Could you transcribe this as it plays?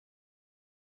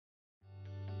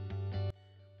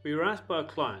We were asked by a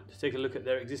client to take a look at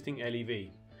their existing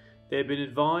LEV. They had been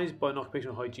advised by an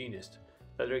occupational hygienist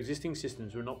that their existing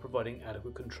systems were not providing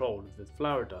adequate control of the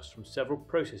flour dust from several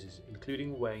processes,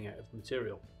 including weighing out of the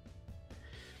material.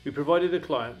 We provided the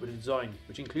client with a design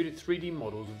which included 3D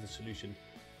models of the solution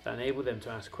that enabled them to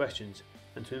ask questions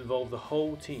and to involve the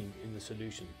whole team in the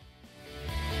solution.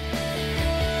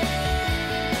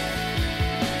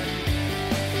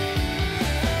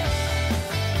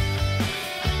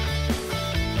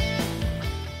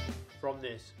 From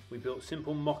this, we built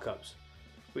simple mock-ups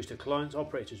which the client's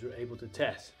operators were able to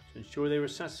test to ensure they were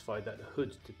satisfied that the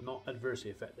hoods did not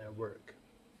adversely affect their work.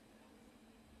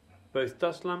 Both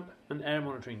dust lamp and air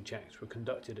monitoring checks were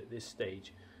conducted at this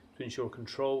stage to ensure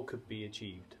control could be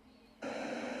achieved.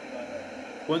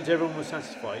 Once everyone was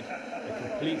satisfied, a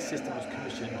complete system was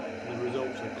commissioned and the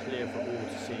results were clear for all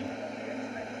to see.